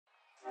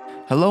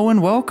Hello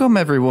and welcome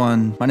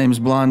everyone. My name is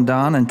Blonde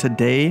Don and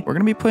today we're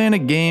going to be playing a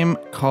game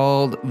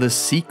called The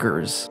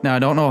Seekers. Now I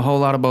don't know a whole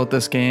lot about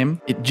this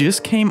game. It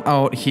just came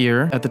out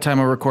here at the time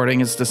of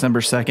recording. It's December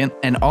 2nd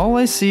and all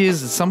I see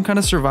is some kind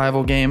of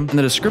survival game. And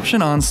the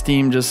description on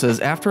Steam just says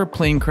after a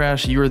plane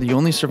crash you are the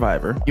only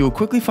survivor. You will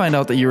quickly find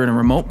out that you're in a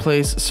remote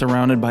place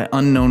surrounded by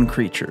unknown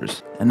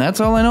creatures. And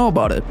that's all I know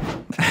about it.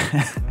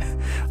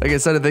 Like I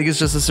said, I think it's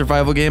just a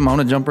survival game. I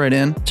want to jump right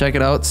in, check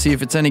it out, see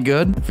if it's any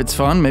good. If it's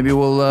fun, maybe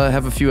we'll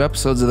have a few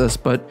episodes of this,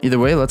 but either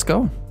way, let's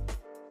go.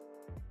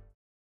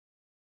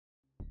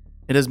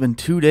 It has been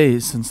 2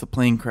 days since the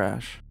plane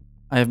crash.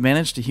 I have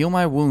managed to heal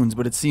my wounds,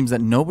 but it seems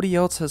that nobody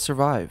else has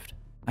survived.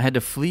 I had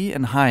to flee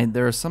and hide.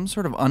 There are some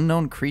sort of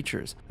unknown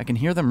creatures. I can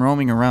hear them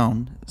roaming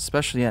around,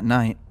 especially at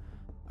night.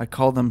 I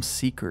call them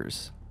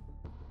seekers.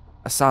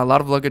 I saw a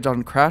lot of luggage on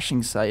the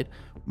crashing site.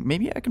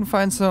 Maybe I can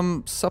find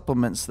some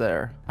supplements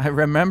there. I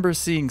remember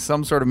seeing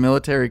some sort of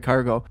military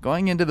cargo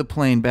going into the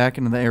plane back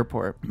into the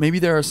airport. Maybe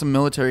there are some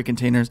military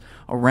containers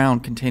around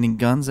containing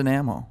guns and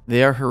ammo.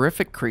 They are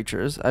horrific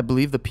creatures. I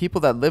believe the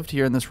people that lived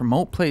here in this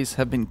remote place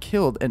have been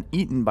killed and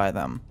eaten by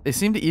them. They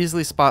seem to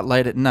easily spot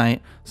light at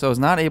night, so I was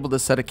not able to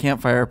set a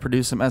campfire or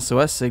produce some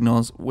SOS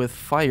signals with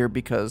fire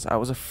because I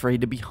was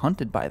afraid to be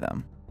hunted by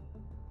them.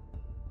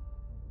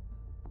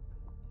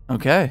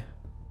 Okay.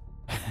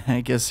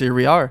 I guess here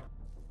we are.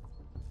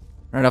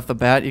 Right off the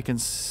bat, you can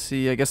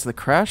see, I guess, the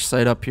crash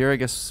site up here. I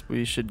guess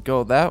we should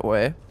go that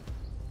way.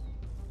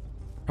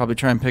 Probably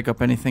try and pick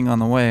up anything on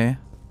the way.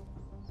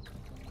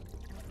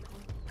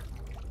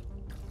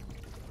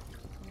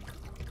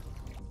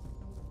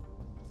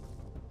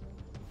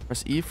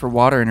 Press E for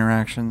water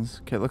interactions.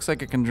 Okay, it looks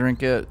like I can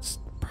drink it. It's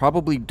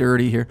probably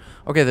dirty here.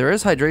 Okay, there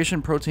is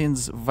hydration,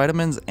 proteins,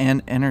 vitamins,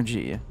 and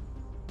energy.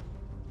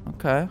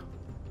 Okay.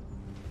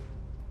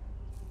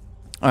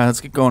 Alright, let's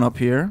get going up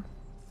here.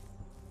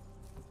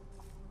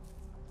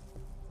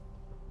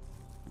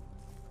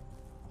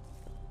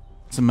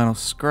 Some metal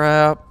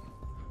scrap.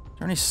 Are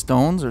there any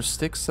stones or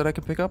sticks that I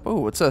can pick up?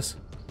 Oh, what's this?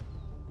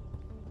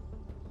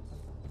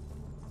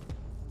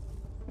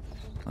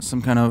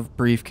 Some kind of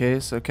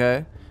briefcase,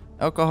 okay.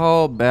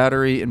 Alcohol,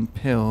 battery, and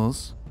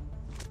pills.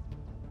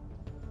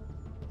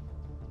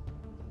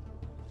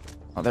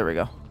 Oh, there we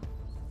go.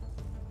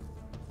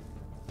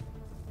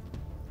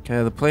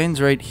 Okay, the plane's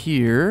right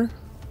here.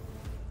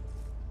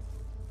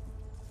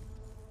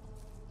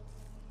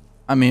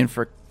 I mean,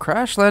 for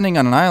crash landing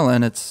on an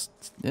island, it's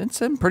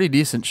in pretty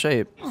decent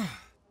shape.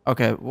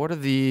 Okay, what are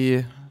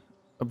the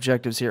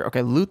objectives here?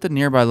 Okay, loot the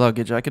nearby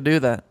luggage. I could do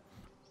that.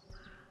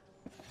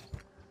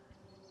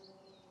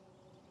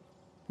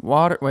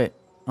 Water, wait.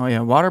 Oh yeah,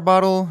 water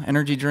bottle,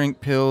 energy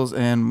drink, pills,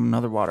 and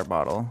another water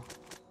bottle.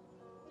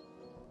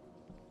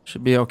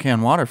 Should be okay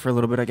on water for a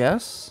little bit, I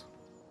guess.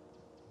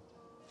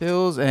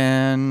 Pills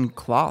and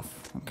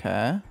cloth.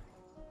 Okay.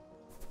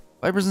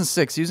 Fibers and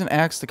sticks. Use an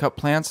axe to cut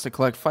plants to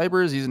collect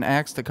fibers. Use an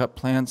axe to cut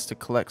plants to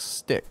collect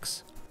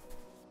sticks.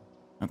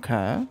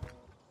 Okay.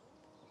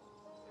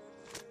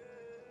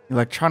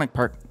 Electronic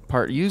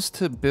part used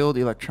to build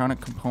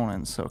electronic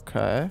components.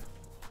 Okay.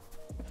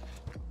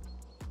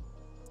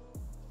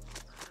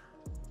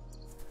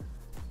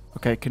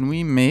 Okay, can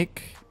we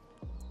make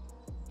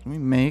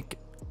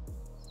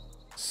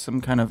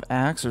some kind of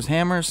axe? There's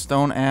hammer,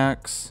 stone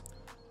axe,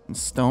 and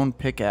stone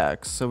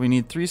pickaxe. So we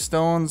need 3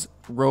 stones,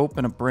 rope,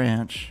 and a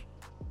branch.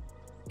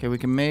 Okay, we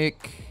can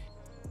make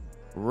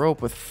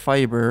rope with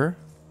fiber.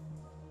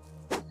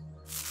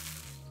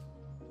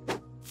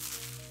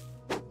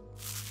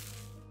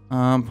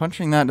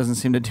 Punching that doesn't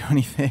seem to do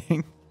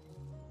anything.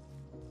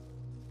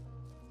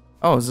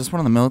 Oh, is this one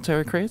of the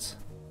military crates?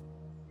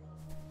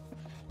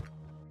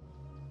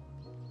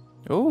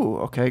 Oh,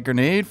 okay.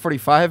 Grenade,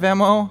 45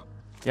 ammo.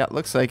 Yeah,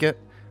 looks like it.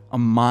 A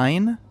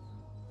mine.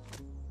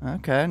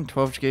 Okay, and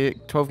 12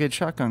 gauge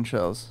shotgun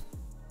shells.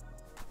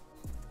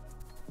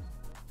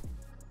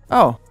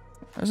 Oh,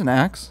 there's an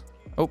axe.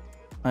 Oh,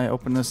 I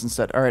opened this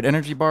instead. All right,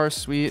 energy bar,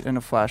 sweet, and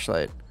a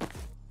flashlight.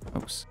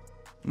 Oops.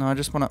 No, I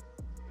just want to...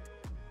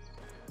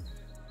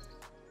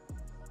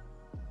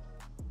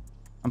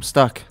 I'm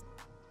stuck.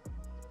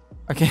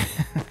 Okay.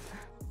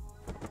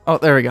 Oh,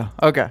 there we go.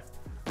 Okay.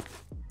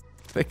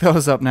 Pick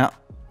those up now.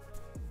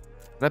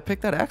 Did I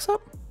pick that axe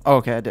up? Oh,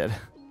 okay, I did.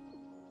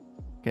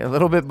 Okay, a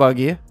little bit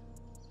buggy.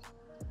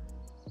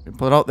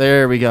 Pull it out.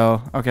 There we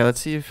go. Okay, let's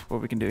see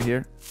what we can do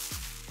here.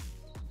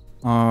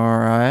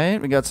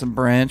 Alright, we got some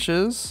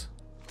branches.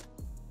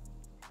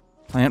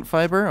 Plant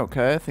fiber.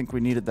 Okay, I think we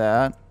needed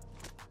that.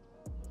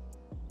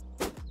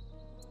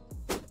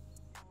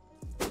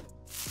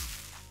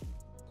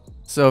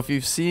 So if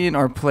you've seen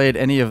or played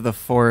any of The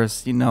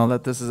Forest, you know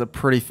that this is a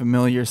pretty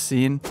familiar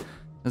scene.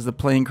 There's the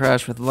plane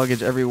crash with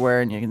luggage everywhere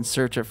and you can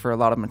search it for a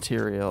lot of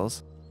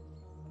materials.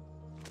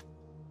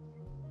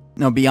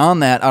 Now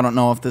beyond that, I don't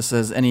know if this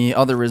has any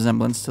other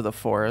resemblance to The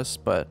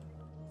Forest, but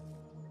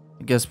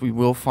I guess we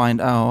will find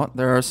out.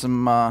 There are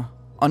some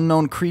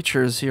unknown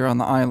creatures here on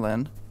the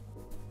island.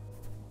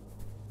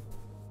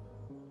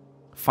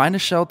 Find a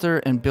shelter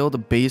and build a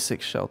basic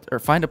shelter. Or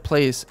find a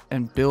place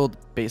and build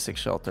basic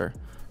shelter.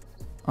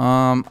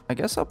 I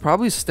guess I'll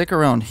probably stick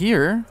around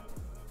here.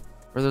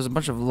 Where there's a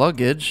bunch of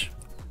luggage.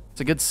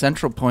 It's a good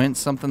central point.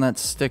 Something that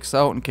sticks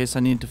out in case I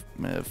need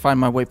to find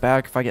my way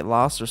back if I get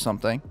lost or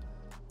something.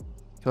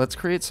 Okay, let's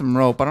create some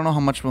rope. I don't know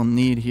how much we'll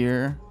need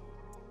here.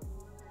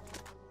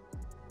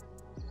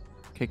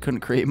 Okay, couldn't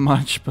create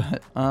much,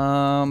 but...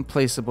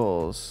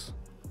 placeables.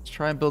 Let's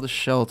try and build a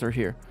shelter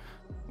here.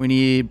 We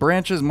need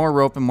branches, more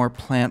rope, and more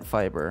plant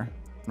fiber.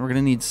 And we're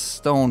gonna need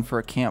stone for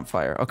a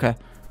campfire. Okay.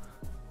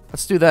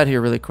 Let's do that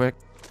here really quick.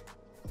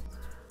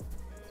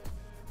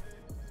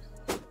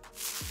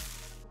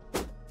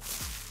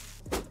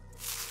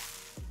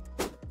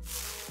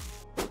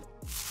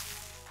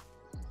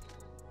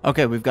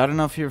 Okay, we've got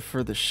enough here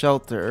for the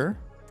shelter.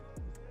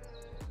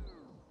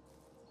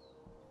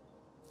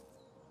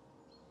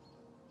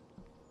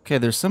 Okay,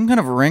 there's some kind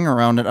of ring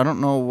around it. I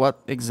don't know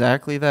what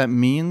exactly that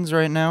means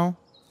right now.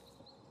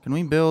 Can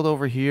we build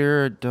over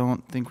here?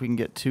 Don't think we can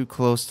get too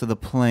close to the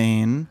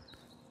plane.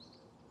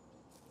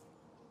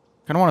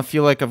 Kind of want to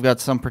feel like I've got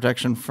some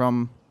protection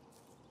from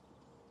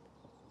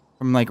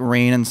like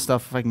rain and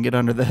stuff if I can get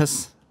under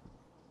this.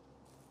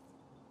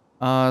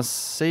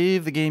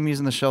 Save the game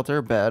using the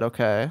shelter bed.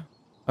 Okay.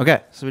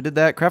 Okay, so we did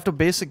that. Craft a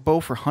basic bow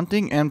for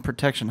hunting and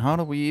protection. How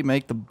do we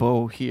make the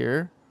bow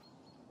here?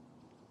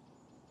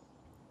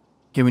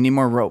 Okay, we need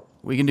more rope.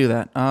 We can do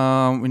that.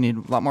 We need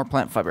a lot more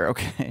plant fiber.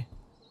 Okay.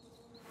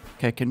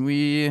 Okay, can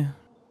we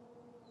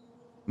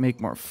make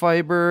more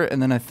fiber?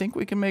 And then I think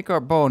we can make our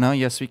bow now.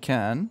 Yes, we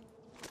can.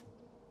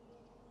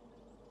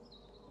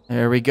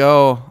 There we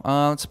go.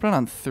 Let's put it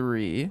on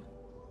 3.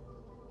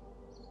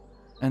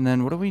 And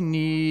then what do we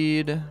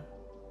need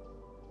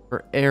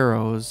for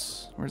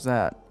arrows? Where's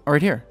that? Oh,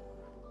 right here.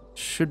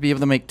 Should be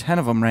able to make 10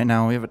 of them right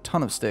now. We have a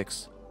ton of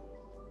sticks.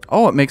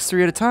 Oh, it makes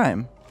 3 at a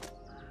time.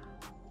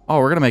 Oh,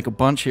 we're going to make a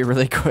bunch here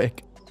really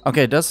quick.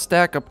 Okay, it does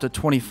stack up to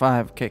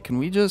 25. Okay, can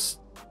we just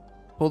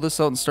pull this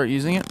out and start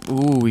using it?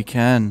 Ooh, we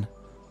can.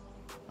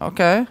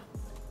 Okay.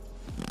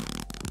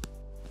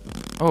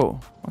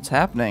 Oh, what's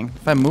happening?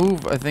 If I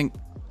move, I think...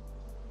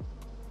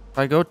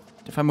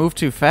 If I move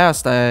too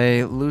fast,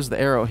 I lose the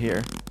arrow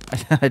here.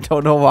 I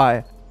don't know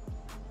why.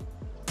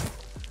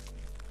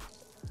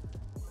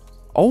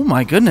 Oh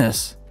my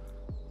goodness.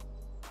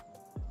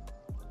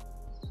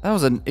 That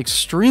was an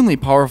extremely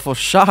powerful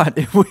shot.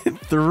 It went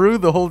through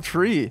the whole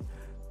tree.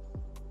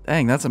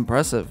 Dang, that's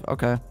impressive.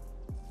 Okay.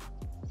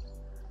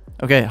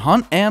 Okay,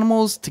 hunt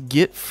animals to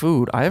get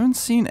food. I haven't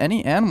seen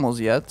any animals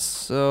yet,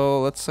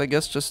 so let's, I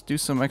guess, just do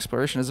some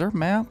exploration. Is there a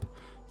map?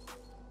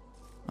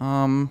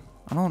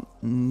 I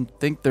don't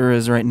think there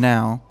is right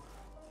now.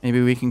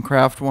 Maybe we can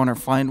craft one or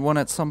find one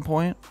at some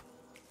point.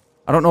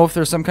 I don't know if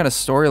there's some kind of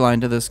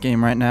storyline to this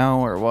game right now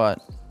or what.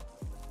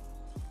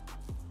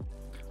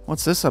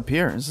 What's this up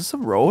here? Is this a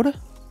road?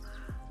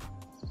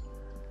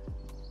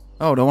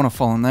 Oh, don't want to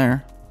fall in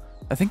there.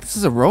 I think this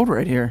is a road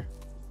right here.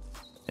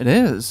 It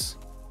is.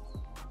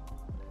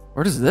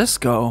 Where does this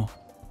go?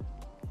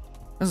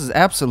 This is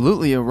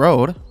absolutely a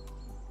road.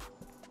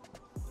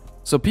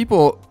 So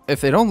people, if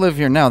they don't live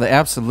here now, they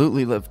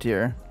absolutely lived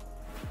here.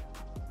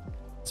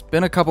 It's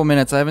been a couple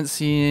minutes. I haven't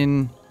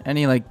seen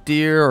any like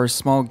deer or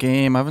small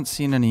game. I haven't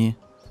seen any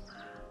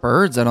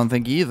birds, I don't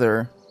think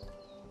either.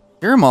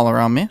 Hear them all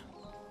around me.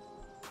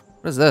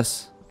 What is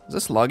this? Is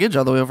this luggage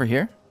all the way over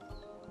here?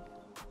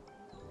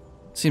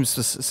 Seems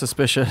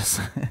suspicious.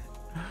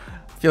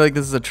 I feel like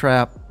this is a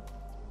trap.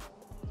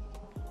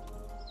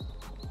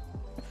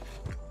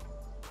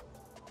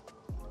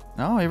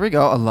 Oh, here we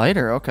go. A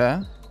lighter. Okay.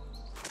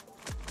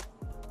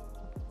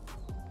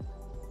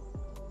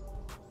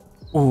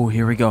 Oh,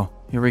 here we go.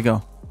 Here we go.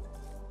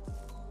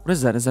 What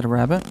is that? Is that a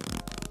rabbit?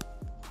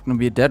 It's gonna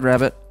be a dead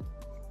rabbit.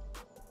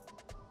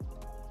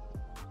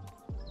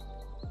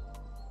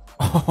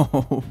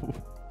 Oh.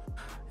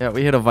 Yeah,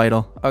 we hit a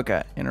vital.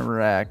 Okay.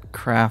 Interact.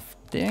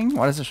 Crafting.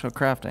 Why does it show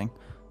crafting?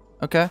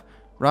 Okay.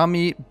 Raw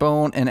meat,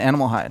 bone, and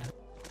animal hide.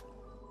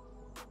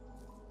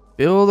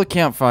 Build a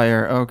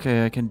campfire.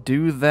 Okay, I can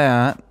do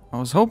that. I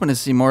was hoping to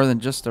see more than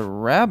just a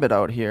rabbit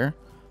out here.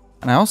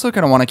 And I also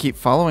kind of want to keep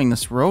following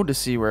this road to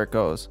see where it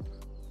goes.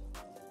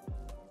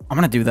 I'm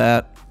going to do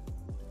that.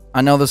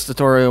 I know this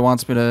tutorial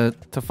wants me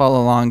to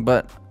follow along,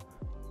 but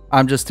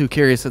I'm just too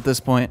curious at this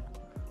point.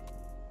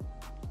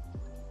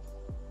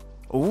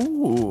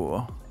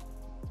 Ooh.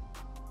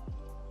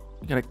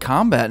 You got a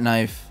combat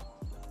knife.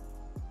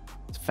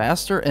 It's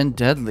faster and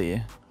deadly.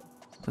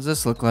 What does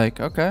this look like?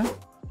 Okay.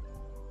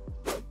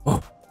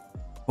 Oh.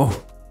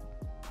 Oh.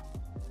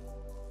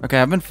 Okay,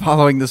 I've been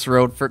following this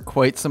road for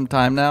quite some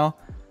time now.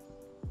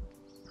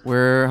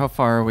 How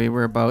far are we?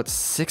 We're about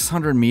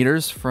 600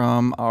 meters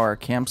from our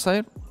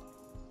campsite.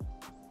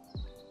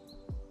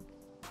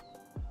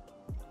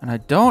 And I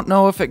don't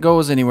know if it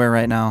goes anywhere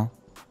right now.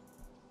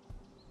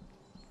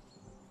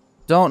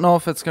 Don't know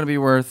if it's going to be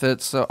worth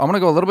it. So I'm going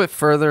to go a little bit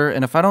further.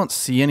 And if I don't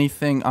see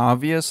anything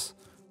obvious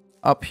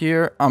up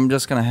here, I'm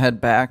just going to head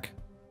back.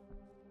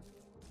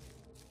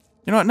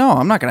 You know what? No,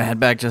 I'm not going to head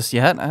back just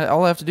yet.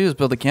 All I have to do is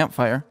build a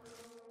campfire.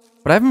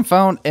 But I haven't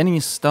found any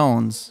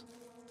stones.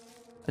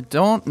 I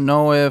don't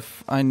know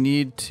if I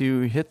need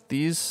to hit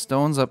these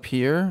stones up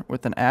here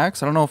with an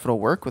axe. I don't know if it'll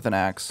work with an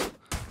axe.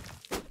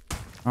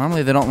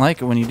 Normally they don't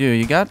like it when you do.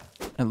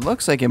 It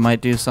looks like it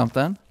might do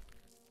something.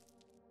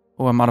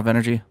 Oh, I'm out of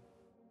energy.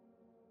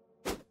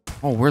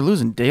 Oh, we're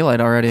losing daylight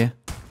already.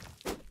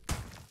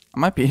 I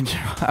might be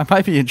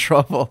in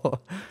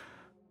trouble.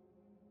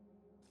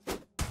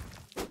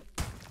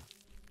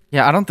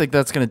 Yeah, I don't think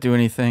that's going to do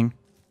anything.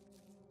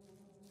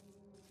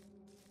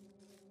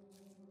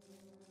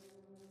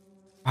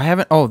 I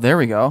haven't... Oh, there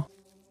we go.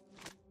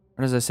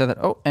 What does I say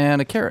that? Oh,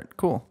 and a carrot.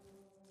 Cool.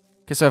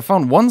 Okay, so I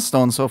found one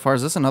stone so far.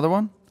 Is this another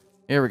one?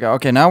 Here we go.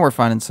 Okay, now we're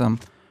finding some.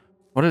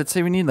 What did it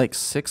say we need? Like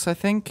 6, I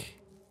think?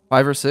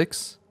 5 or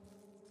 6?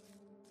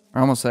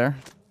 We're almost there.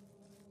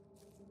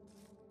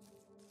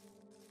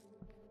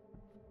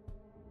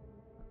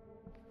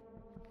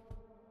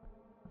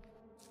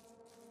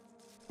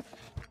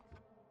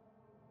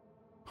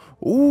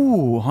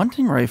 Ooh,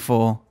 hunting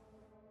rifle.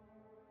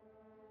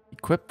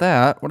 Equip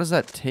that. What does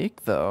that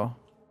take, though?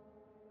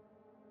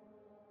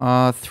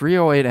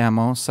 308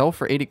 ammo. Sell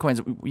for 80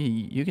 coins.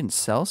 You can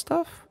sell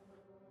stuff?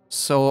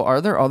 So, are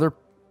there other...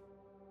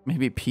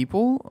 maybe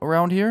people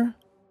around here?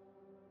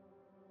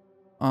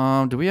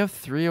 Do we have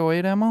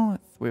 308 ammo?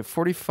 We have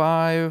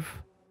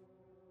 45...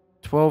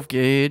 12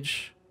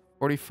 gauge.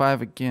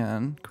 45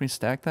 again. Can we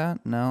stack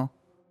that? No.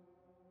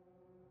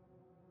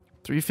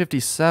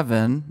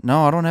 357.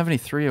 No, I don't have any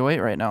 308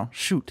 right now.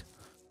 Shoot.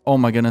 Oh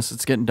my goodness,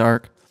 it's getting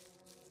dark.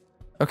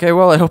 Okay,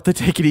 well, I hope they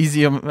take it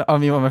easy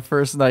on me on my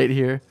first night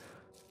here.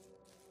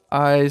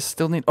 I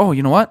still need... Oh,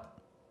 you know what?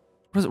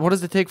 What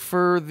does it take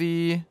for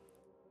the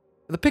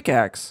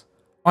pickaxe?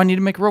 Oh, I need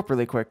to make a rope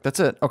really quick. That's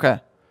it. Okay.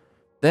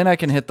 Then I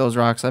can hit those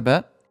rocks, I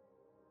bet.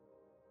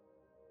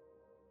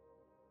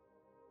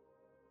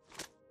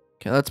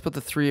 Okay, let's put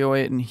the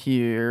 308 in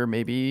here,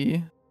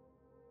 maybe.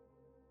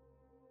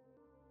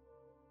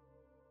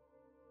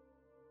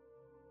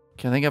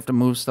 Okay, I think I have to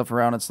move stuff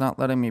around. It's not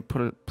letting me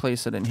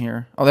place it in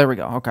here. Oh, there we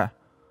go. Okay.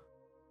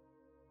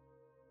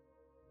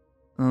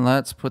 And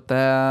let's put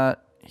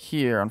that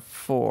here on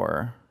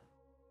 4.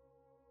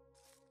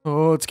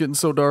 Oh, it's getting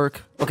so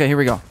dark. Okay, here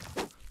we go.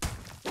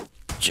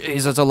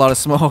 Jeez, that's a lot of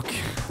smoke.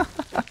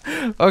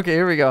 Okay,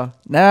 here we go.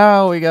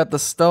 Now we got the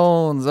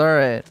stones. All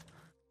right.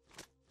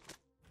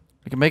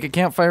 We can make a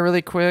campfire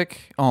really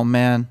quick. Oh,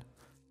 man.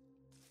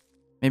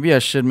 Maybe I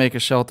should make a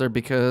shelter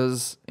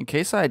because in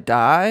case I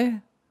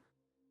die,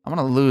 I'm going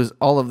to lose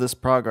all of this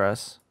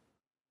progress.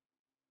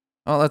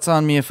 Oh, that's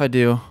on me if I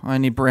do. I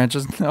need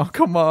branches now.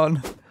 Come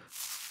on.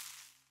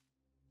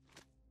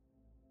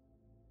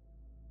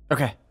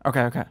 Okay.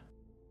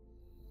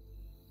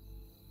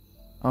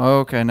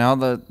 Okay, now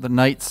the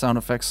night sound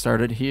effects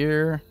started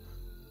here.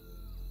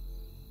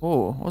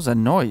 Oh, what was that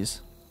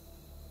noise?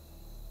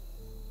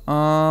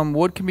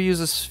 Wood can be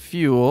used as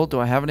fuel. Do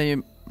I have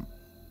any...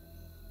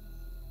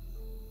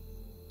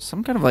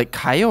 Some kind of like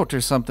coyote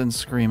or something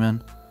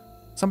screaming.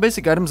 Some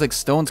basic items like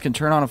stones can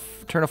turn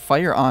a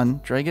fire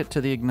on. Drag it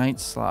to the ignite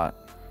slot.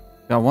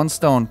 Got 1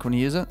 stone. Can we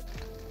use it?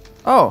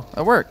 Oh,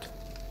 that worked.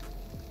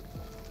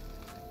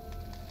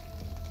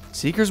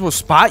 Seekers will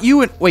spot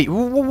you and... Wait,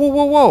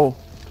 whoa.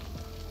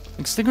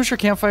 Extinguish your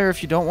campfire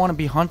if you don't want to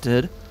be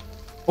hunted.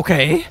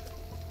 Okay.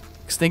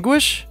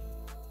 Extinguish?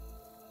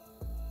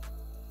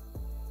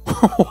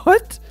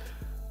 What?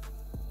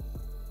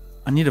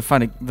 I need to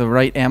find the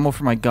right ammo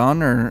for my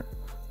gun, or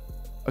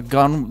a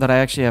gun that I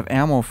actually have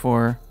ammo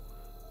for.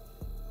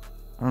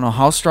 I don't know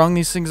how strong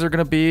these things are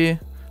going to be. I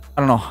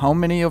don't know how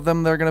many of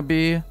them they're going to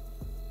be.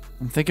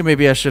 I'm thinking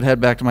maybe I should head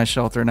back to my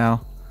shelter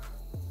now.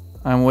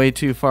 I'm way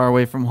too far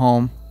away from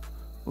home.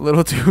 A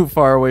little too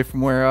far away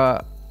from where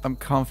I'm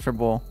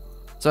comfortable.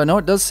 So I know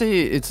it does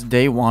say it's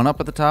day 1 up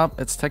at the top.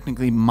 It's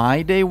technically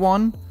my day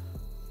 1.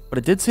 But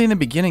it did say in the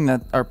beginning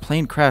that our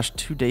plane crashed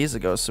 2 days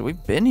ago. So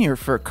we've been here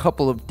for a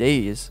couple of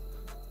days.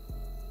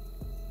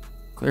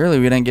 Clearly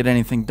we didn't get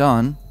anything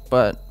done.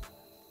 But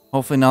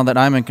hopefully now that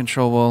I'm in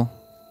control,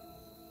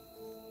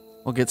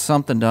 we'll get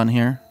something done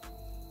here.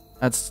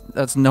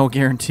 That's no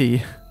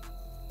guarantee.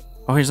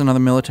 Oh, here's another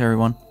military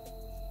one.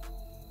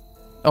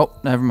 Oh,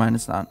 never mind.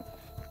 It's not.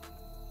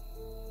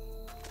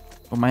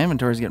 Well, my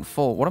inventory is getting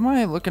full. What am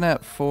I looking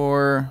at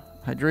for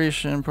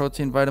hydration,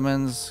 protein,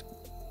 vitamins?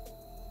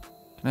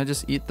 Can I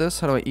just eat this?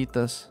 How do I eat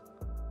this?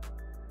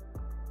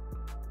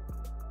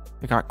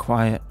 It got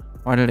quiet.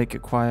 Why did it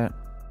get quiet?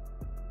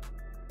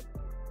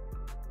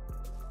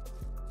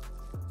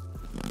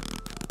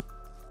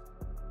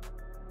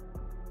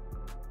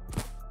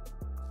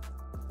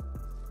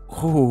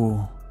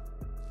 Ooh.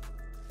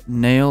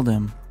 Nailed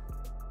him.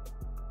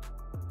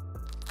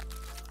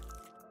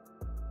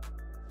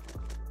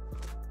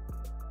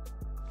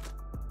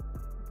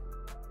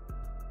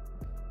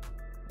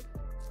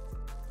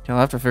 I'll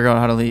have to figure out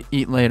how to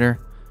eat later.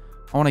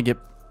 I want to get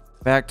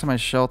back to my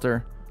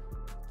shelter.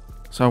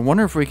 So I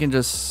wonder if we can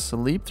just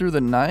sleep through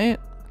the night.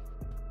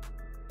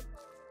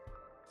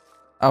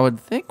 I would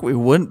think we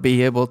wouldn't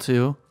be able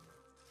to.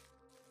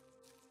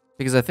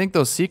 Because I think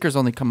those seekers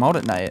only come out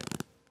at night.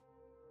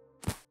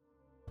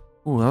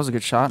 Ooh, that was a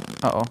good shot.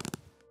 Uh-oh.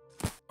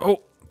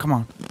 Oh, come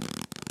on.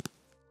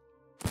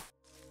 I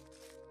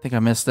think I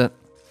missed it.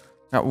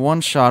 Got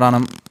one shot on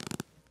him.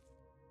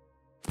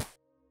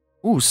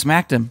 Ooh,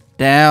 smacked him.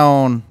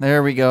 Down.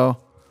 There we go.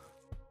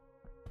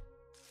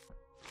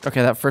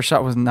 Okay, that first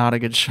shot was not a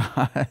good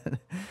shot.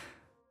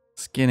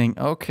 Skinning.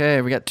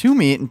 Okay, we got 2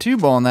 meat and 2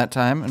 bone that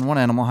time, and 1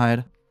 animal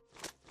hide.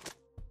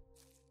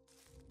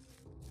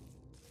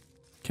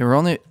 Okay, we're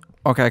only...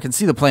 Okay, I can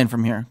see the plane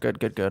from here. Good,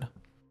 good, good.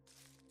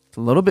 It's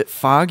a little bit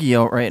foggy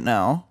out right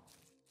now.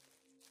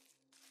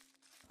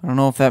 I don't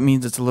know if that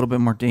means it's a little bit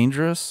more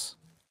dangerous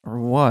or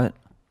what.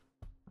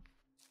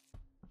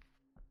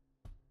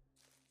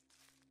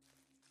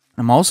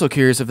 I'm also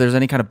curious if there's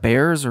any kind of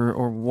bears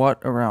or what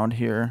around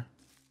here.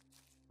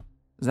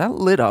 Is that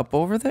lit up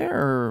over there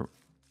or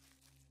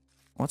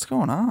what's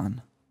going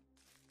on?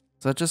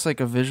 Is that just like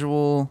a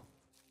visual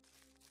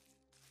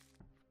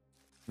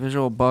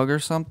bug or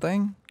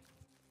something?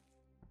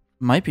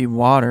 Might be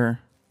water.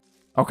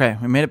 Okay,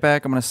 we made it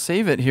back. I'm going to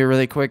save it here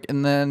really quick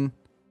and then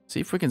see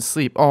if we can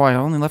sleep. Oh, I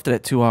only left it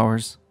at 2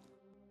 hours.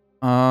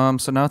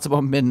 So now it's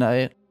about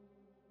midnight.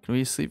 Can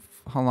we sleep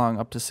how long?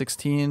 Up to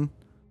 16?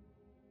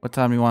 What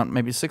time do you want?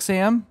 Maybe 6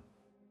 a.m.?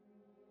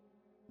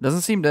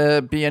 Doesn't seem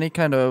to be any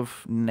kind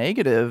of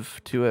negative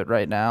to it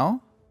right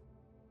now.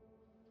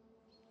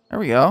 There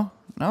we go.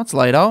 Now it's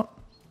light out.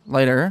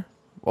 Lighter.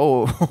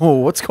 Whoa,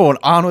 what's going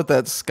on with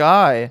that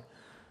sky?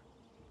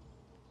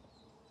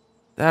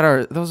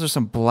 Those are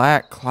some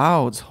black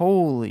clouds.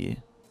 Holy.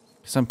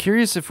 So I'm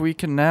curious if we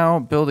can now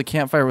build a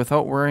campfire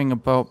without worrying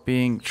about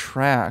being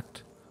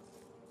tracked.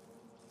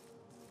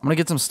 I'm gonna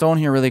get some stone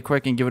here really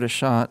quick and give it a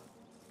shot.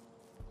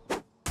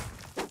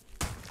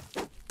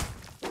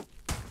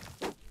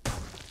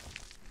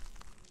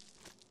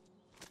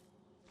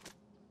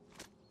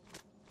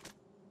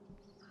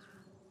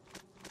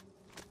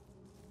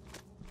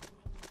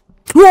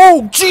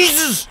 Whoa,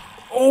 Jesus!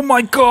 Oh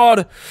my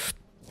God!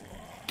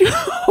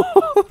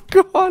 Oh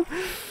God!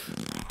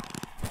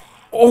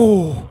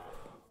 Oh!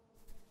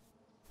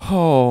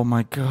 Oh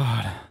my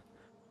God!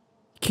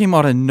 Came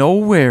out of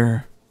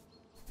nowhere.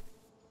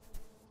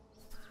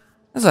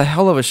 That's a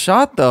hell of a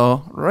shot,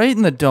 though. Right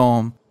in the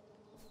dome.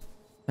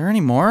 There any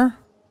more?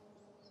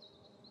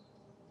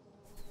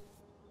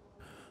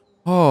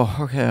 Oh,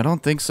 okay. I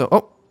don't think so.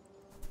 Oh!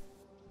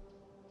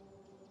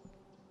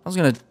 I was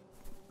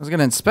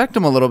gonna inspect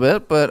him a little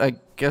bit, but I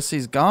guess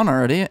he's gone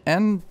already,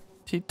 and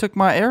he took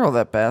my arrow,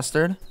 that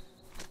bastard.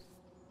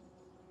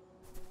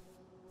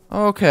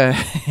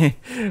 Okay.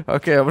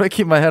 Okay, I'm gonna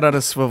keep my head on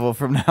a swivel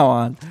from now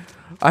on.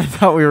 I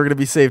thought we were gonna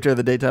be safe during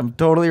the daytime.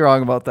 Totally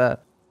wrong about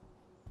that.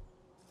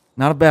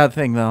 Not a bad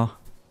thing, though.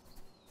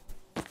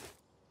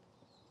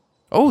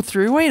 Oh,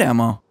 3 weight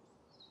ammo.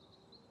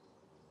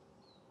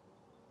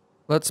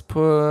 Let's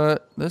put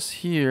this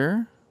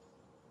here.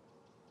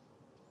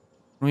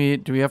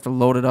 Do we have to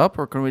load it up,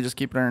 or can we just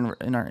keep it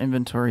in our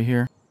inventory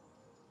here?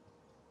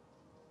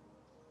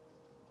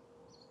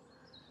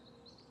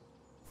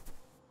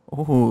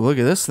 Oh, look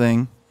at this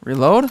thing.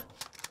 Reload?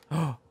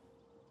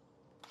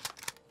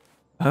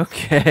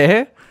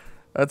 Okay.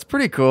 That's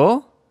pretty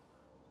cool.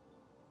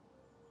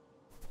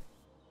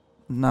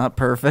 Not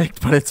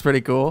perfect, but it's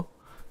pretty cool.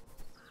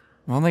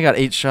 I've only got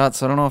 8 shots,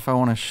 so I don't know if I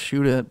want to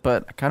shoot it,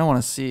 but I kind of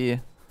want to see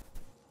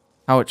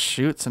how it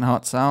shoots and how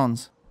it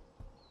sounds.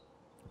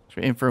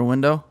 Should we aim for a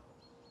window?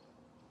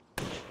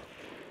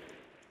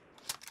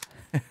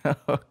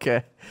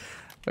 Okay.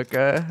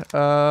 Okay.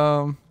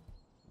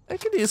 I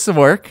could use some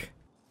work.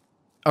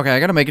 Okay, I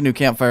gotta make a new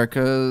campfire,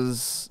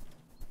 because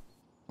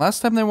last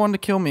time they wanted to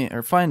kill me,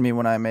 or find me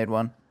when I made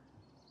one.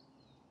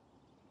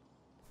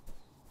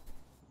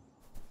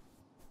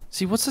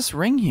 See, what's this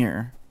ring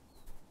here?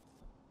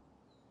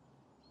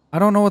 I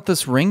don't know what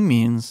this ring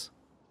means.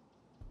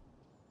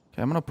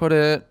 Okay, I'm gonna put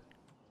it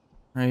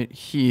right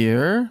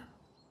here.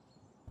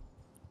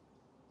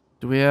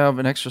 Do we have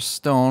an extra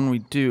stone? We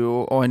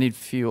do. Oh, I need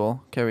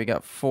fuel. Okay, we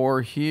got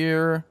 4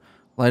 here.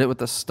 Light it with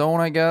the stone,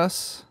 I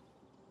guess.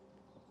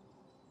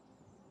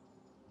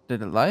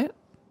 Did it light?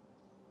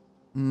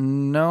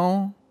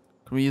 No.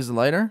 Can we use the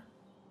lighter?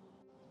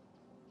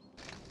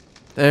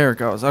 There it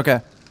goes. Okay.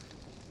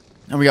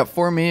 And we got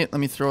 4 meat. Let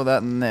me throw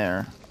that in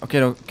there. Okay,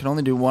 can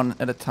only do 1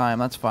 at a time.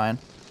 That's fine.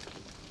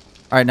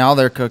 Alright, now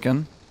they're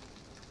cooking.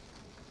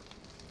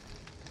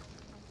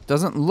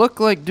 Doesn't look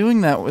like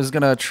doing that is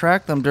going to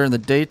attract them during the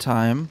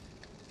daytime.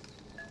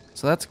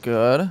 So that's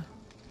good.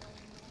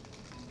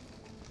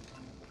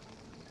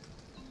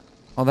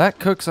 While that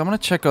cooks, I'm going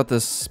to check out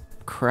this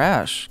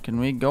crash. Can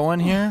we go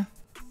in here?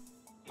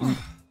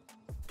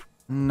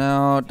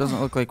 No, it doesn't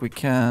look like we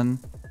can.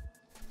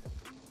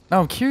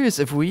 Now I'm curious,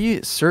 if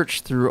we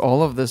search through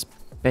all of this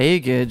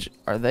baggage,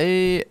 are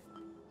they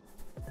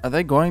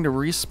going to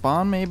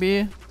respawn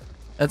maybe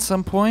at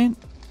some point?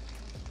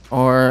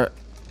 Or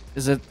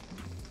is it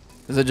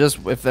just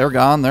if they're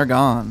gone, they're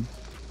gone?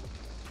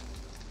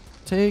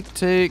 Take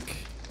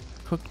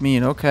cooked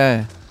meat.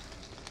 Okay.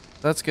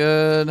 That's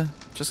good.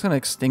 Just gonna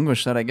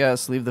extinguish that, I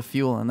guess. Leave the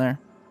fuel in there.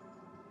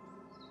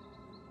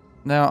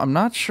 Now, I'm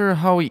not sure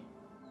how we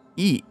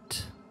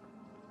eat.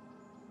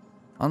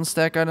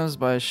 Unstack items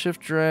by shift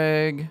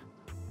drag.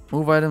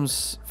 Move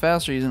items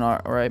faster using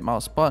our right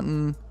mouse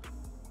button.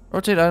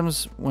 Rotate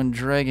items when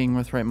dragging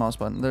with right mouse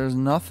button. There's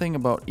nothing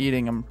about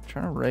eating. I'm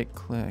trying to right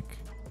click.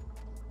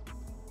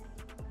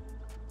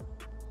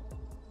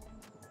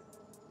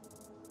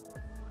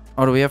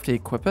 Oh, do we have to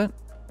equip it?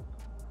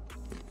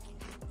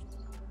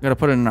 We gotta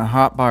put it in a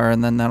hot bar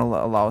and then that'll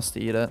allow us to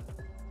eat it.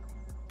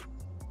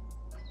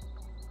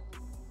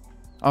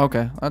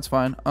 Okay, that's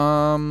fine.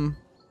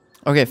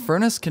 Okay,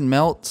 furnace can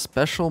melt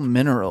special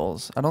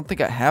minerals. I don't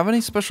think I have any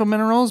special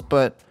minerals,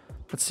 but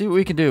let's see what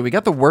we can do. We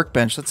got the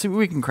workbench. Let's see what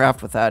we can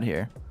craft with that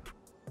here.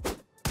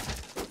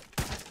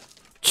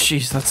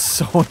 Jeez, that's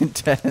so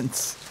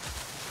intense.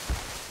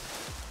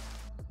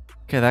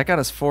 Okay, that got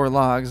us 4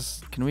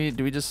 logs. Do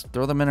we just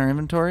throw them in our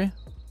inventory?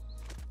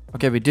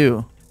 Okay, we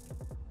do.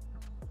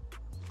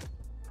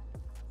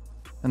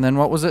 And then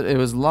what was it? It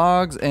was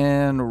logs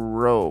and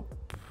rope.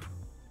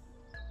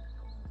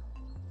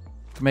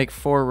 To make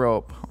 4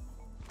 rope.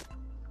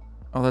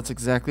 Oh, that's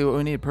exactly what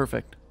we need.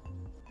 Perfect.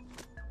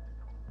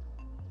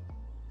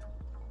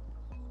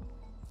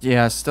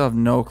 Yeah, I still have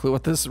no clue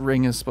what this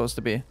ring is supposed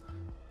to be.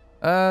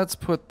 Let's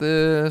put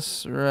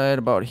this right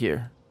about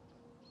here.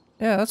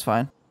 Yeah, that's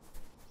fine.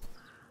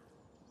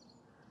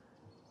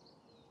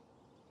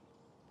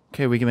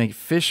 Okay, we can make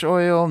fish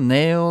oil,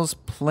 nails,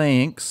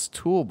 planks,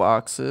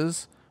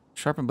 toolboxes,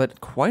 sharpened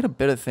blade, quite a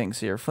bit of things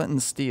here. Flint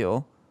and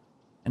steel.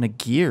 And a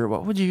gear.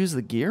 What would you use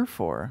the gear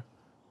for?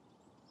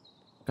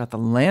 Got the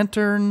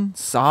lantern,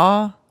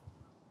 saw,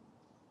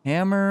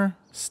 hammer,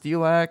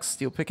 steel axe,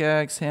 steel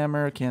pickaxe,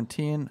 hammer,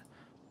 canteen.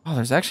 Oh,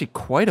 there's actually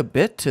quite a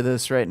bit to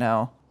this right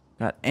now.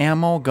 Got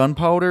ammo,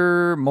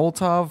 gunpowder,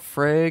 Molotov,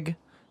 frag,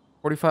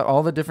 45,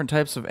 all the different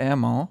types of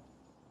ammo.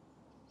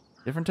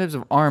 Different types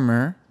of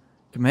armor.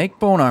 Can make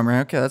bone armor.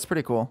 Okay, that's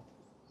pretty cool.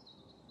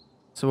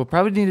 So we'll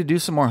probably need to do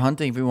some more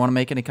hunting if we want to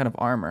make any kind of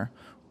armor.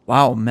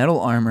 Wow, metal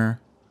armor.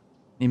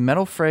 Need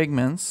metal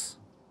fragments.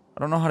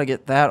 I don't know how to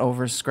get that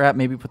over scrap.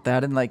 Maybe put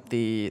that in like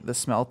the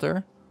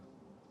smelter.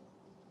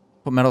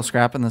 Put metal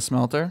scrap in the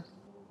smelter.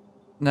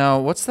 Now,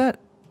 what's that?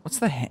 What's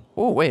the...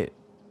 Oh, wait.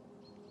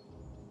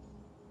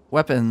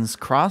 Weapons.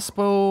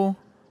 Crossbow,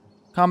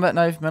 combat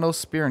knife, metal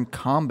spear, and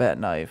combat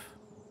knife.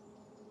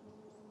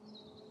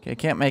 Okay, I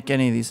can't make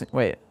any of these.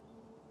 Wait.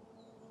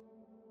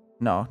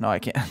 No, I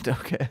can't.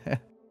 Okay.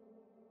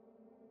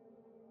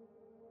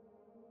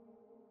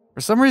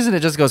 For some reason,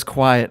 it just goes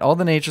quiet. All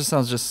the nature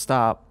sounds just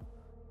stop.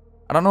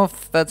 I don't know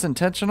if that's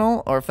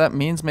intentional or if that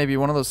means maybe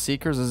one of those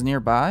seekers is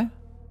nearby.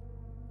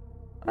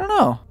 I don't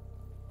know.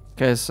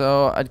 Okay,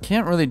 so I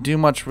can't really do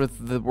much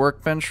with the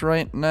workbench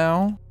right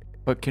now.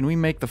 But can we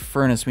make the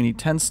furnace? We need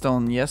 10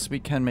 stone. Yes, we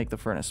can make the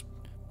furnace.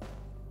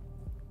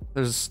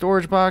 There's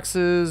storage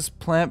boxes,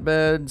 plant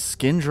bed,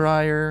 skin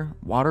dryer,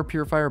 water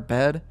purifier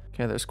bed.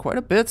 Okay, there's quite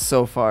a bit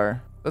so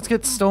far. Let's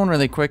get stone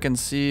really quick and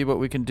see what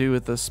we can do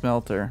with the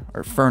smelter.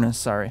 Or furnace,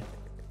 sorry.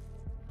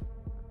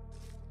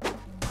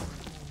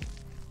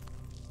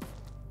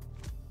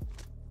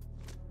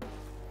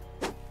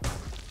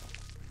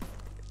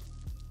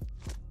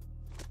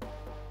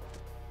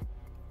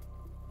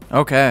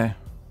 Okay.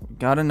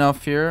 Got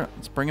enough here.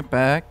 Let's bring it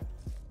back.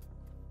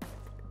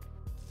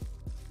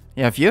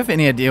 Yeah, if you have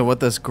any idea what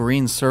this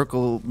green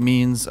circle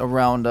means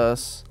around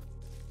us,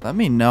 let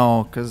me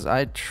know, because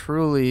I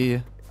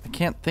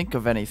can't think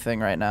of anything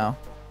right now.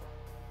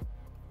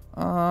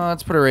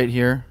 Let's put it right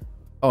here.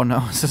 Oh no,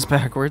 this is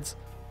backwards.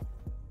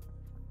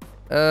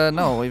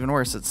 No, even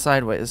worse, it's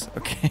sideways.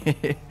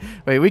 Okay.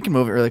 Wait, we can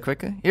move it really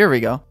quickly. Here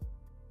we go.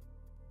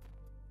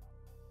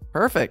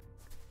 Perfect.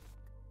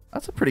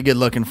 That's a pretty good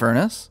looking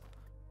furnace.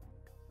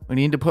 We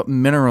need to put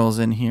minerals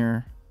in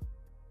here.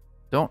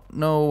 Don't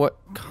know what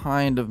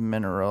kind of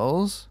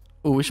minerals.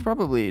 Ooh, we should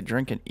probably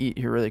drink and eat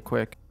here really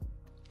quick.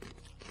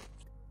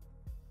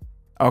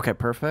 Okay,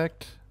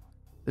 perfect.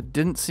 There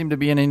didn't seem to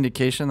be an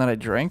indication that I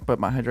drank, but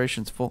my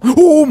hydration's full.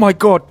 Oh my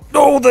god!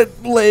 Oh,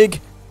 that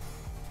leg!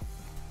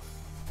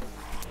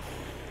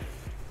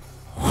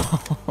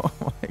 Oh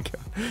my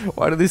god.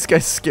 Why do these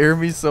guys scare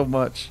me so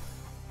much?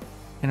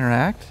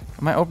 Interact?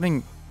 Am I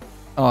opening...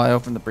 Oh, I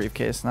opened the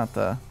briefcase, not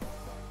the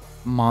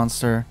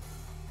monster.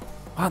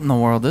 What in the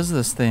world is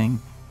this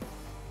thing?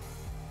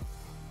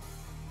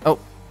 Oh.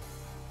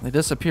 They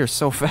disappear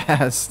so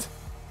fast.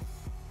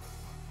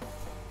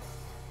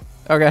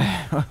 Okay,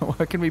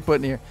 what can we put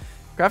in here?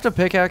 Craft a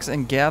pickaxe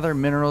and gather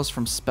minerals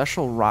from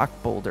special rock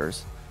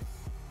boulders.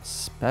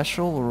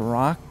 Special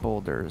rock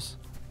boulders.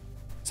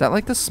 Is that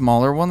like the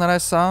smaller one that I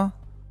saw?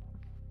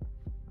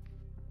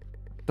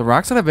 The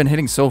rocks that I've been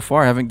hitting so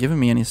far haven't given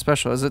me any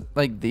special. Is it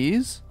like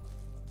these?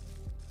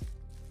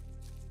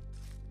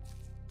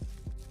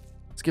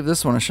 Let's give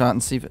this one a shot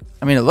and see if it...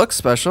 I mean, it looks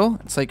special.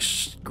 It's like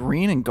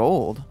green and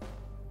gold.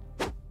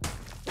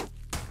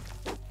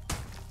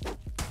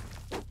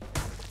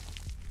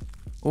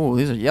 Oh,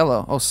 these are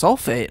yellow. Oh,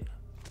 sulfate.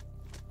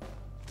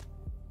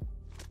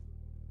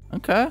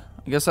 Okay.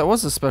 I guess that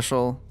was a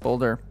special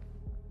boulder.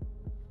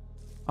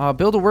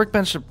 Build a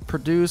workbench to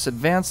produce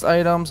advanced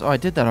items. Oh, I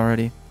did that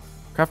already.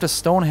 Craft a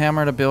stone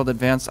hammer to build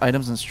advanced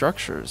items and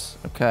structures.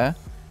 Okay.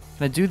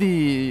 Can I do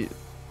the...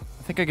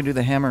 I think I can do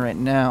the hammer right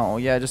now.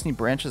 Yeah, I just need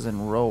branches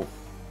and rope.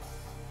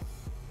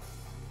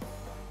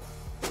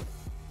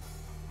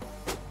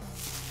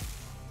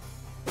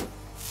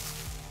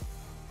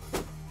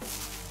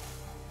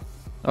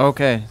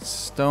 Okay,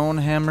 stone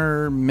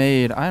hammer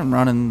made. I am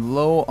running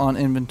low on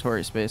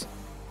inventory space.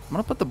 I'm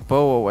gonna put the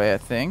bow away, I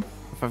think.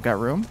 If I've got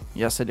room.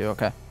 Yes, I do.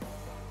 Okay.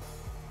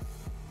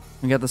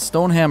 We got the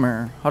stone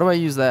hammer. How do I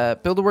use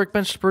that? Build a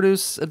workbench to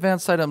produce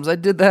advanced items. I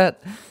did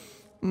that.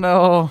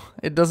 No,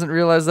 it doesn't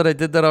realize that I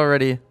did that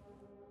already.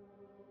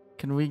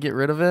 Can we get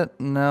rid of it?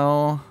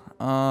 No.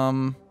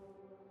 I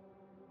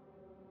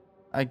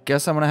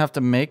guess I'm gonna have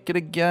to make it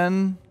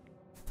again.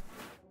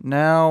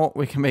 Now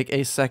we can make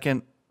a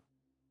second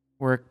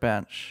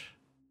workbench.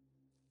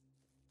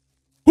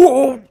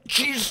 Oh,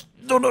 jeez.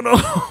 No, no, no.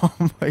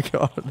 Oh my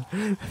god.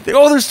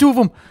 Oh, there's two of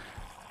them.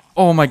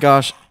 Oh my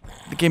gosh.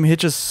 The game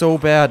hitches so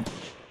bad.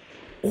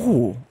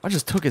 Oh, I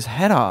just took his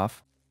head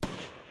off.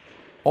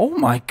 Oh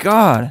my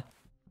god.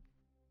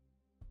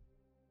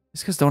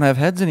 These guys don't have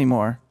heads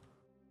anymore.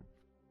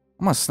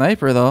 I'm a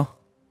sniper though.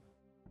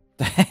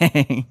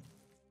 Dang.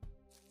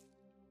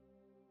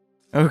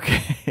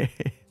 Okay.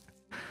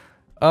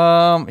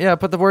 Yeah,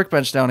 put the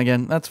workbench down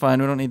again. That's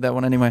fine. We don't need that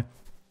one anyway.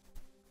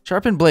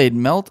 Sharpened blade.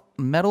 Melt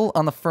metal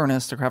on the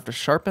furnace to craft a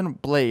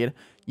sharpened blade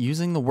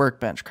using the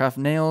workbench. Craft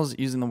nails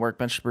using the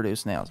workbench to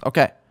produce nails.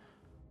 Okay.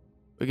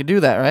 We could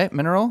do that, right?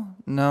 Mineral?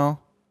 No.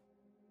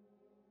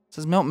 It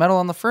says melt metal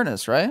on the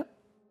furnace, right?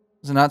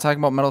 Is it not talking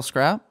about metal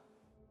scrap?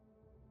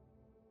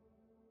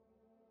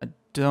 I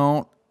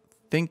don't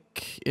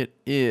think it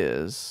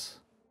is.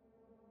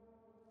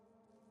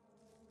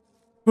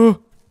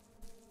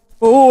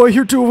 Oh, I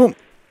hear two of them.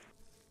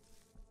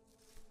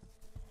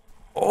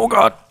 Oh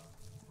god.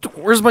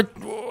 Where's my...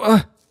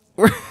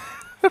 where?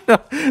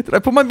 Did I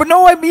put my... But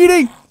no, I'm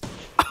eating.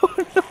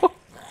 Oh no.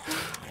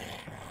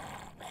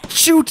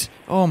 Shoot.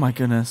 Oh my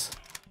goodness.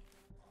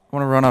 I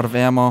want to run out of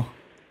ammo.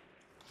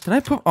 Did I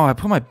put... Oh, I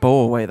put my bow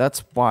away.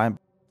 That's why I'm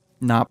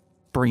not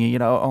bringing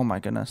it out. Oh my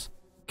goodness.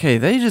 Okay,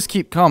 they just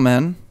keep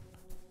coming.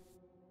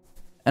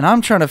 And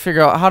I'm trying to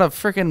figure out how to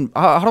freaking...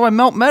 How do I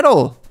melt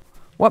metal?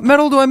 What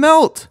metal do I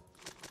melt?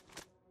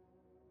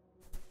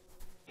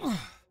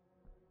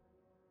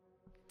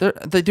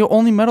 The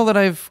only metal that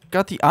I've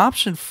got the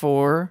option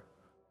for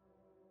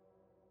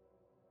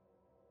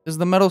is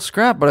the metal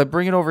scrap, but I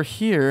bring it over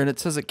here and it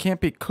says it can't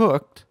be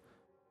cooked.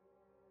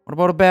 What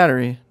about a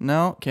battery?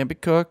 No, can't be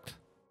cooked.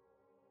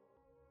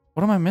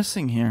 What am I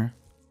missing here?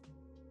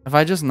 Have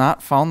I just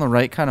not found the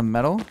right kind of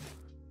metal?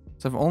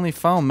 So I've only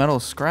found metal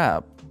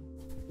scrap.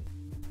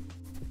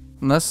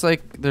 Unless,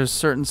 like, there's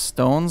certain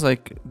stones,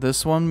 like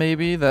this one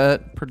maybe,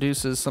 that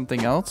produces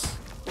something else.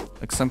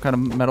 Like some kind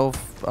of metal,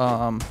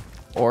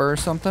 ore or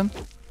something.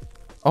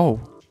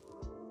 Oh.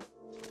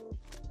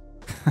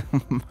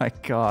 My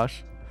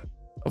gosh.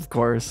 Of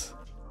course.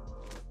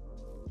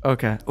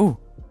 Okay. Ooh.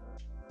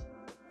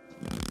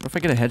 What if I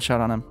get a headshot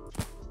on him?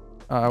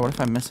 What if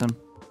I miss him?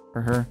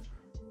 Or her?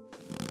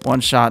 One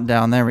shot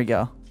down. There we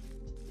go.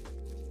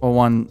 Well,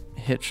 one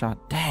hit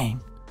shot. Dang.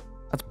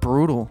 That's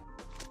brutal.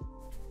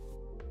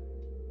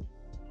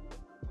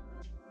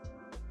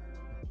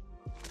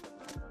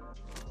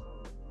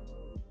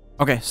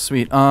 Okay,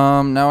 sweet.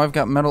 Now I've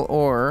got metal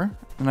ore,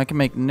 and I can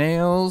make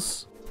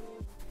nails.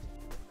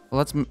 Well,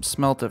 let's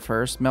smelt it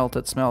first. Melt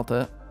it, smelt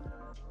it.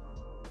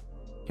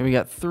 Okay, we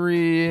got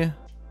 3.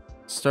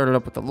 Start it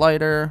up with the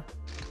lighter.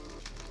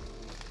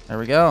 There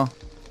we go.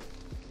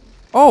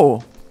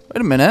 Oh, wait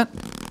a minute.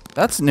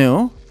 That's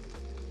new.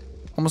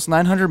 Almost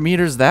 900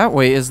 meters that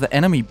way is the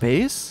enemy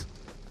base?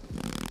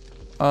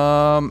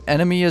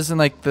 Enemy is in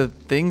like the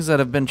things that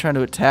have been trying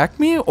to attack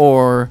me,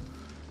 or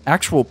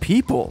actual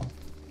people?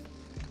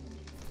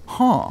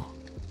 Huh.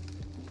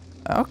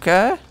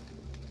 Okay.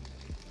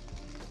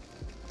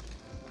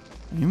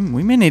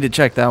 We may need to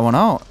check that one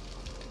out.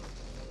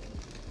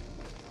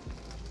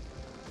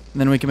 And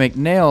then we can make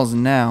nails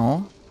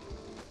now.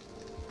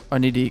 I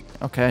need to...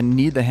 Okay, I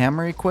need the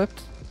hammer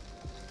equipped.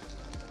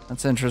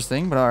 That's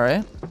interesting, but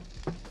alright.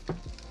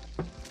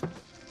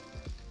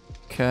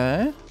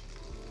 Okay.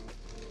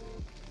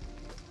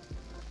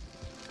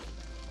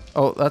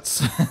 Oh, that's...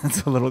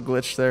 that's a little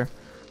glitch there.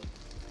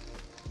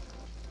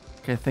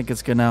 Okay, I think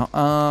it's good now.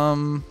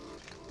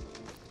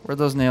 Where'd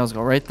those nails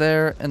go? Right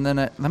there, and then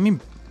let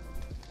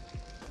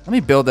me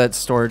build that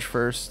storage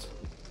first.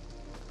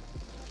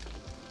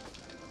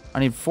 I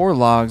need 4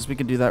 logs. We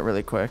can do that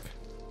really quick.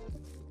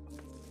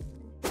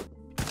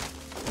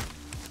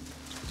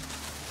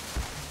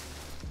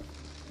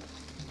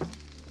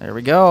 There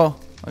we go.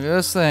 Look at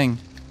this thing.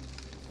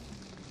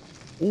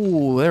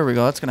 Ooh, there we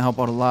go. That's gonna help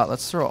out a lot.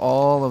 Let's throw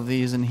all of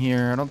these in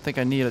here. I don't think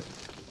I need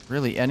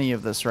really any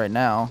of this right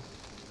now.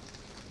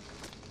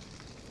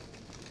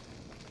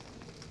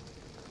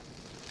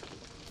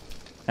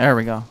 There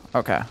we go.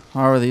 Okay.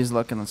 How are these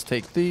looking? Let's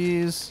take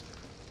these.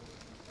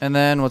 And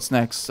then what's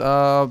next?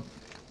 Melt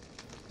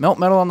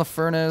metal on the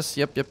furnace.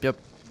 Yep.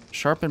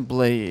 Sharpen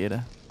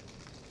blade.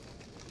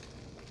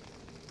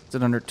 Is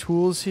it under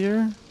tools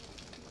here?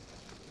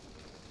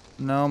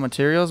 No,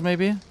 materials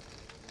maybe?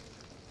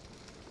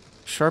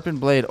 Sharpen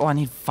blade. Oh, I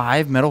need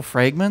 5 metal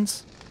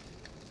fragments?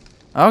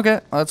 Okay,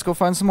 let's go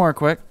find some more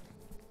quick.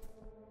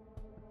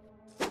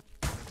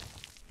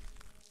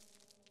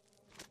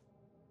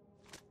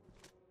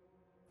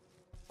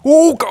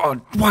 Oh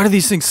god, why do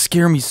these things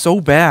scare me so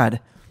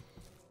bad?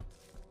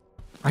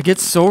 I get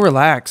so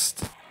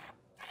relaxed.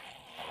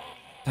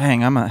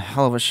 Dang, I'm a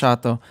hell of a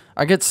shot though.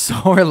 I get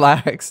so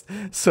relaxed,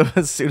 so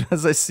as soon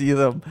as I see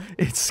them,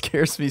 it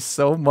scares me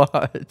so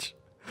much.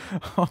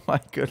 Oh my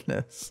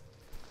goodness.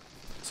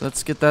 So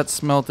let's get that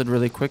smelted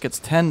really quick. It's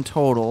 10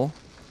 total.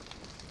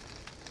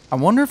 I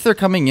wonder if they're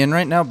coming in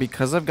right now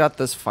because I've got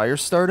this fire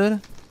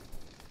started.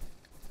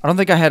 I don't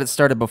think I had it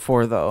started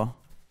before though.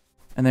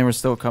 And they were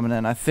still coming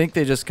in. I think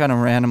they just kind of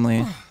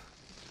randomly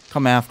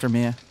come after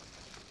me.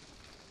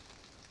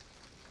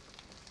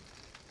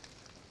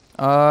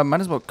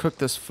 Might as well cook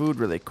this food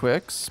really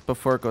quick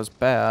before it goes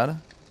bad.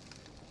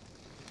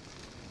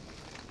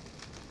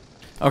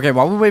 Okay,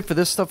 while we wait for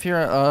this stuff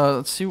here,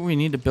 let's see what we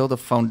need to build a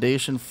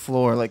foundation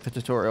floor like the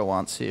tutorial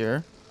wants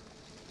here.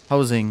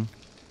 Housing.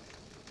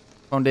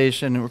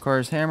 Foundation, it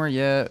requires hammer,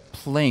 yeah.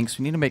 Planks,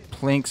 we need to make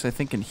planks, I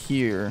think, in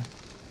here.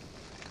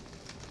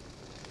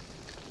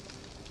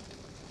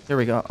 There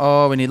we go.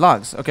 Oh, we need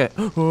logs. Okay.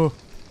 Oh.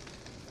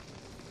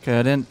 Okay,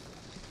 I didn't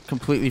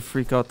completely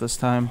freak out this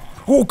time.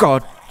 Oh,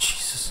 God.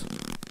 Jesus.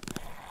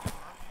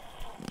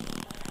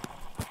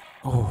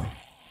 Oh.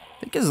 I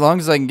think as long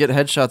as I can get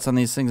headshots on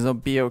these things, they'll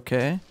be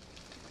okay.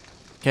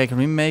 Okay, can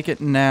we make it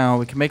now?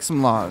 We can make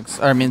some logs.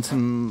 Or, I mean,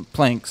 some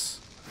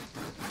planks.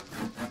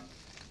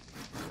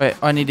 Wait,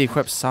 oh, I need to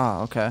equip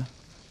saw. Okay.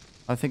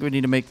 I think we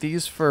need to make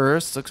these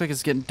first. Looks like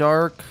it's getting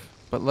dark,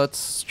 but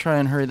let's try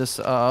and hurry this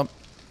up.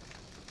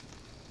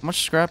 How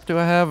much scrap do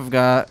I have? I've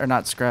got, or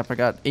not scrap, I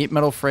got 8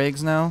 metal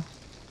frags now.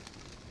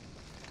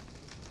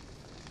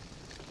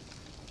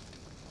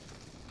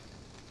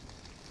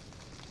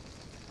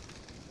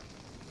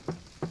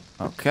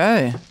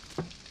 Okay.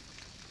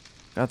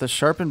 Got the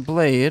sharpened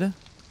blade.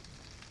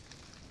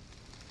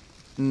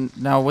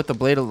 Now with the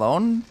blade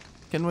alone,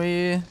 can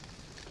we...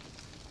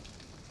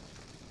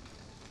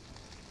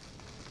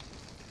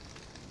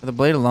 With the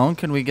blade alone,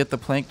 can we get the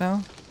plank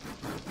now?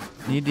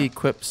 Need to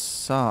equip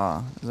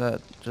saw. Is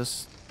that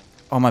just...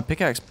 Oh, my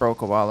pickaxe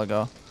broke a while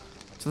ago.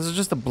 So this is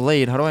just a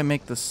blade. How do I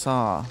make the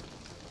saw?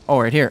 Oh,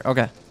 right here.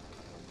 Okay.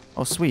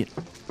 Oh, sweet.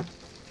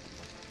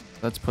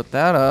 Let's put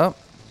that up.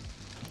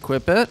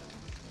 Equip it.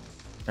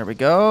 There we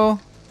go.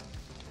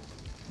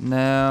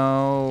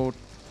 Now...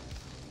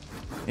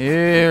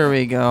 Here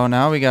we go.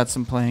 Now we got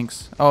some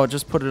planks. Oh,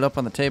 just put it up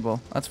on the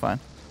table. That's fine.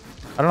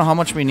 I don't know how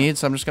much we need,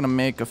 so I'm just going to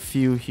make a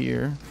few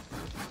here.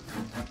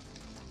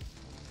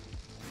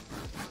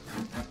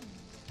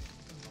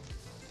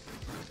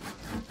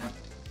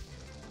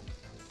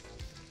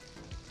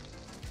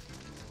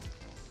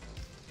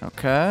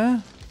 Okay.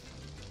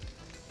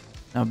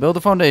 Now build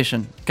a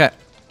foundation. Okay.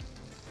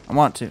 I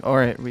want to.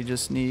 Alright, we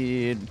just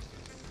need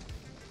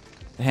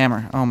the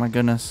hammer. Oh my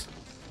goodness.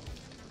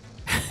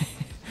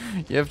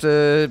 You have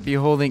to be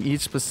holding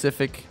each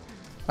specific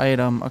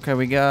item. Okay,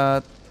 we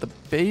got the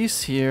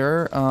base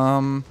here.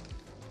 I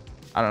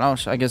don't know.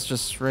 I guess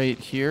just right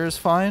here is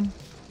fine.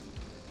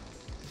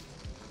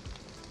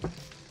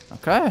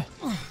 Okay.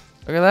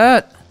 Look at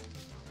that.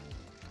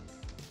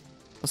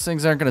 Those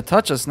things aren't going to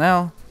touch us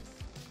now.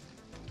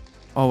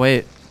 Oh,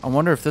 wait. I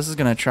wonder if this is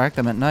going to attract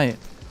them at night.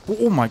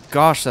 Oh my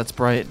gosh, that's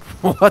bright.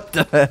 What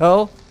the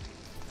hell?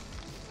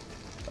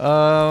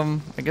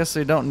 I guess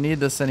we don't need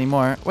this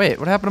anymore. Wait,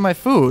 what happened to my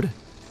food?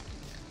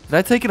 Did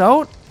I take it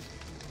out?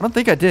 I don't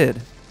think I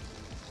did.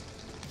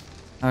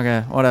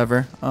 Okay,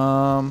 whatever.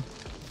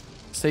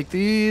 Let's take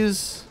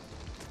these.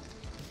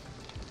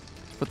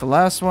 Put the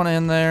last one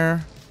in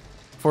there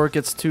before it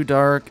gets too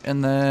dark.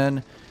 And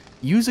then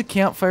use a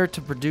campfire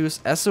to produce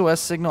SOS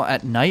signal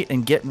at night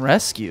and get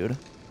rescued.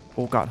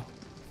 Oh, God.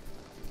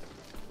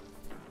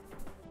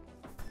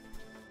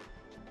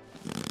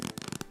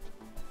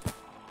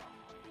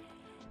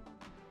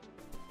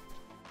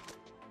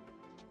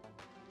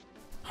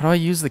 How do I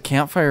use the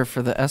campfire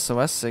for the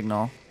SOS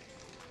signal?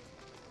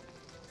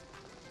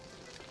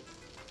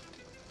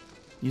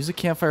 Use a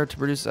campfire to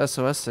produce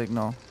SOS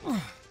signal.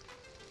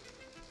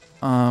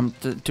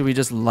 Do we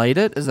just light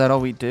it? Is that all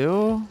we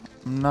do?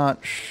 I'm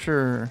not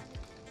sure.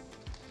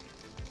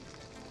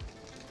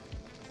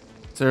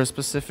 Is there a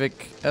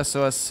specific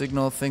SOS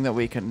signal thing that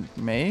we can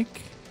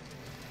make?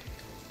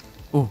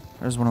 Ooh,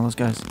 there's one of those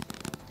guys.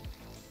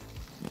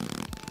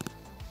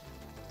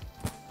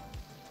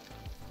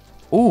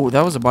 Ooh,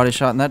 that was a body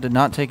shot, and that did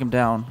not take him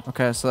down.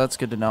 Okay, so that's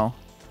good to know.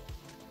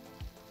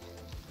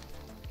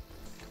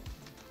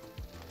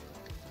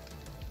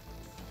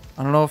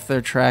 I don't know if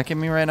they're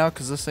tracking me right now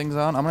because this thing's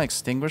on. I'm going to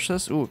extinguish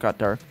this. Ooh, it got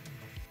dark.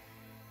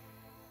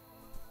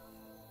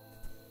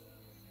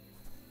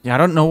 Yeah, I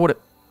don't know what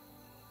it...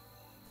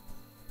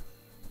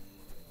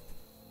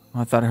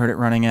 I thought I heard it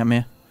running at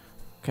me.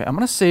 Okay, I'm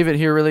gonna save it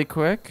here really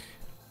quick.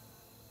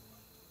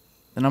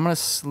 Then I'm gonna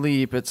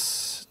sleep.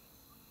 It's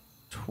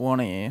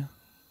 20.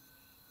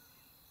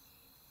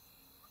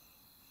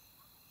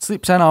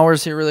 Sleep 10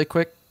 hours here really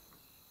quick.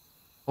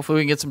 Hopefully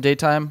we can get some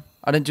daytime.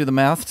 I didn't do the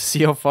math to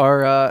see how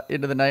far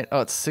into the night.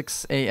 Oh, it's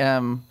 6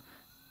 a.m.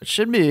 It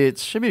should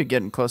be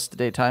getting close to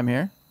daytime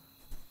here.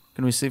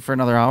 Can we sleep for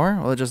another hour?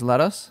 Will it just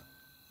let us?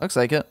 Looks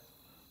like it.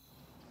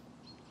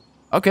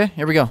 Okay,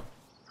 here we go.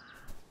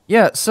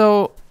 Yeah,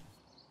 so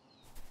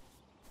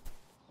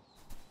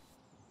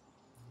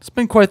it's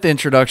been quite the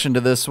introduction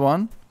to this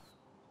one.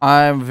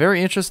 I'm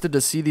very interested to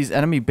see these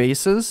enemy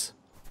bases.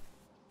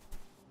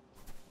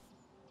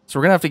 So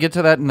we're going to have to get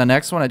to that in the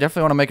next one. I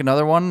definitely want to make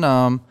another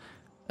one.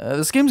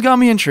 This game's got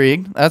me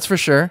intrigued, that's for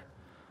sure.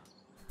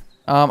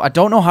 I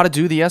don't know how to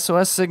do the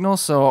SOS signal,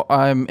 so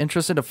I'm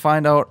interested to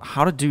find out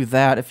how to do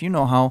that. If you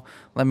know how,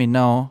 let me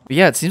know. But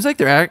yeah, it seems like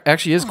there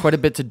actually is quite a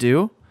bit to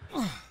do.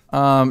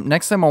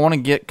 Next time I want to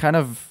get kind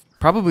of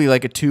probably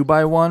like a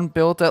 2x1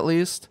 built at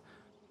least.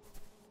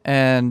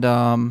 And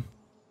yeah,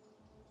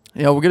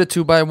 we'll get a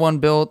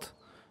 2x1 built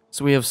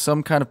so we have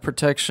some kind of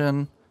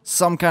protection,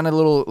 some kind of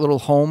little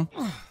home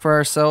for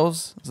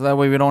ourselves, so that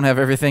way we don't have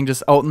everything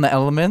just out in the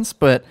elements.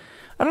 But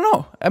I don't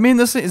know. I mean,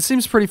 it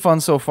seems pretty fun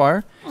so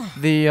far.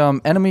 The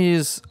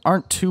enemies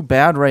aren't too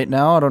bad right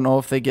now. I don't know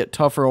if they get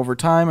tougher over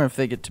time or if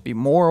they get to be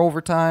more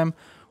over time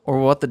or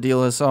what the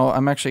deal is. So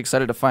I'm actually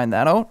excited to find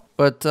that out.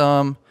 But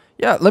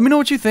yeah, let me know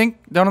what you think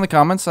down in the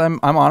comments. I'm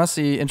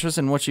honestly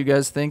interested in what you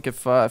guys think.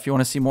 If you want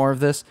to see more of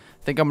this,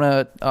 I think I'm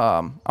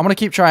gonna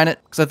keep trying it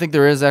because I think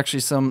there is actually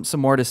some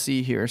more to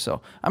see here.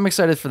 So I'm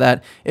excited for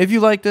that. If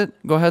you liked it,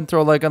 go ahead and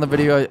throw a like on the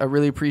video. I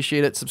really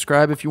appreciate it.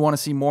 Subscribe if you want to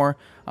see more.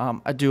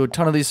 I do a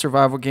ton of these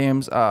survival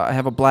games. I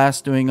have a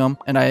blast doing them,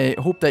 and I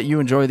hope that you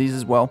enjoy these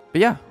as well.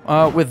 But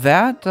yeah, with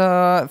that,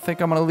 I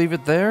think I'm gonna leave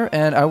it there,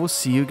 and I will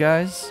see you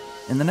guys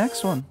in the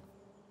next one.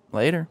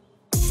 Later.